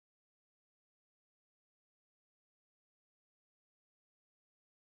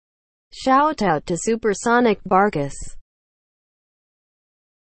Shout out to Supersonic Barkus.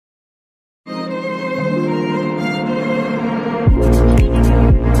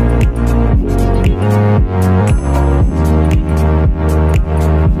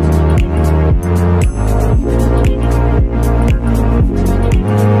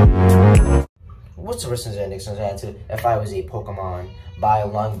 What's the versus to If I Was a Pokemon by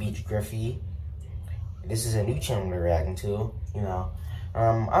Long Beach Griffey. This is a new channel we're reacting to, you know.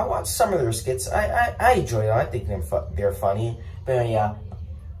 I watched some of their skits. I enjoy them. I think they're funny. But yeah.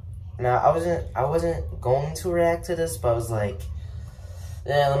 Now I wasn't going to react to this, but I was like,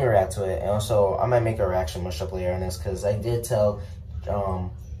 yeah, let me react to it. And also I might make a reaction mashup later on this because I did tell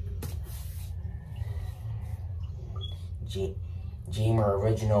Gamer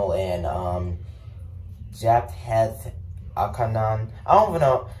Original and Japeth Akanan. I don't even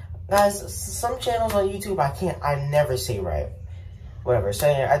know. Guys, some channels on YouTube I never say right. Whatever. So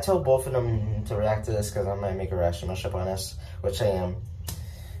I told both of them to react to this because I might make a reaction mashup on this, which I am.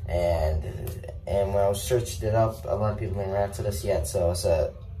 And when I searched it up, a lot of people didn't react to this yet, so I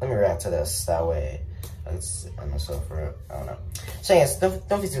said, let me react to this. That way I myself for it. I don't know. So yes, don't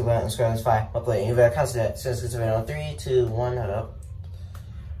forget to like and subscribe, this fire, upload, you better consider that since it's video on 3, 2, 1, hold up.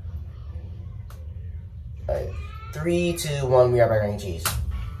 Alright. 3, 2, 1, we are back on cheese.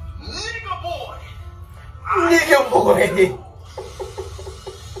 Nigga boy! Nigga boy!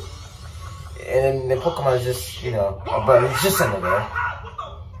 And then the Pokemon is just, you know, but it's just a nigga. What the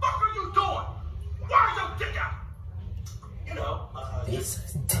fuck are you doing? Why is your dick out? You know, This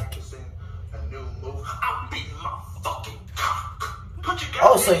practicing a new move. I'll beat my fucking cock. Put your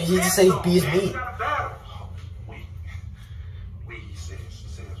Oh, so he just said he beats me. He says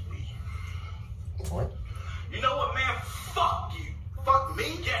we. What? You know what, man? Fuck you. Fuck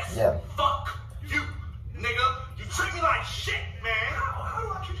me? Yes. Yeah. Fuck you, nigga. You treat me like shit, man. How do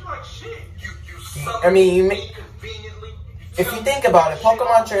I treat you like shit? You I mean, inconveniently. if you think about it,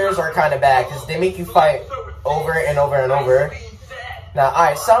 Pokemon trainers are kind of bad because they make you fight over and over and over. Now,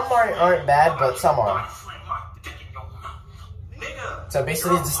 alright, some aren't bad, but some are. So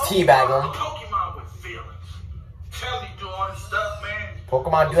basically, just teabag them. Pokemon with feelings. Tell me do all this stuff, man.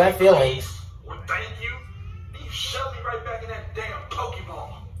 Pokemon do have feelings. Well, thank you. Then you shoved me right back in that damn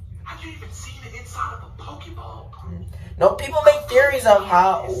Pokeball. Have you even seen the inside of a Pokeball? No, people make theories of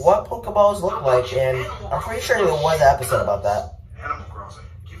what Pokeballs look like, and I'm pretty sure there was an episode about that. Animal Crossing,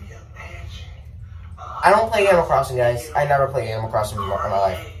 give me an edge. I don't play Animal Crossing, guys. I never played Animal Crossing in my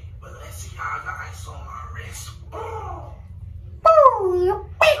life. But let's see how I got ice on my wrist. Boo!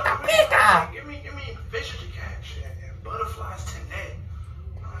 Pika, pika! Give me fishes to catch and butterflies to net.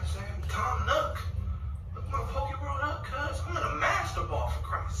 You know what I'm saying? Tom Nook. Look my Pokeball up, cuz. I'm in a Master Ball, for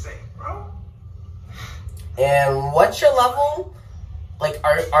Christ's sake, bro. And what's your level? Like,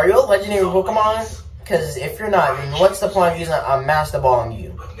 are you a legendary Pokemon? Because if you're not, then what's the point of using a Master Ball on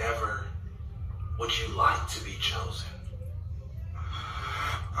you? But never would you like to be chosen.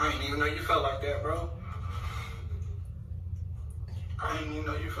 I didn't even know you felt like that, bro. I didn't even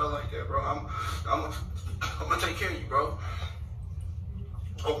know you felt like that, bro. I'm gonna take care of you, bro.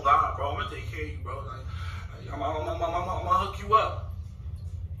 Oh God, bro, I'm gonna take care of you, bro. Like, I'm gonna hook you up.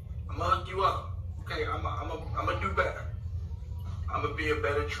 I'm gonna hook you up. Okay, I'm gonna do better. I'm gonna be a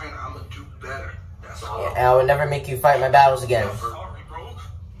better trainer. I'm gonna do better. That's all. Yeah, and I would never make you fight my battles again. Sorry, bro.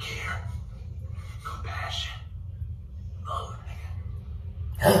 Care, compassion, love,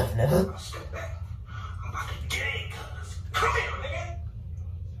 nigga. No. Now step back. I'm about to get it, cuz. Come here,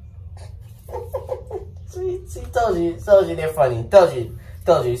 nigga. See, told you they're funny.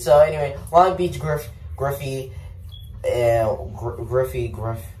 Told you. So anyway, Long Beach Griffey, Griffey,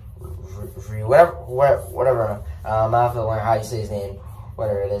 whatever. I have to learn how you say his name.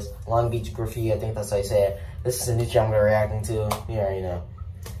 Whatever it is, Long Beach Griffey. I think that's how you say it. This is a new channel we're reacting to. Yeah, you know.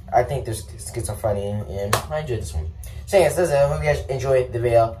 I think their skits are funny, and I enjoyed this one. So yes, that's it. I hope you guys enjoyed the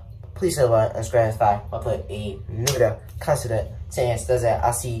video. Please hit the like and subscribe and I'll put a new video. Consider it. So yes, that's it.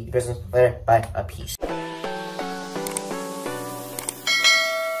 I'll see you guys later. Bye. Peace.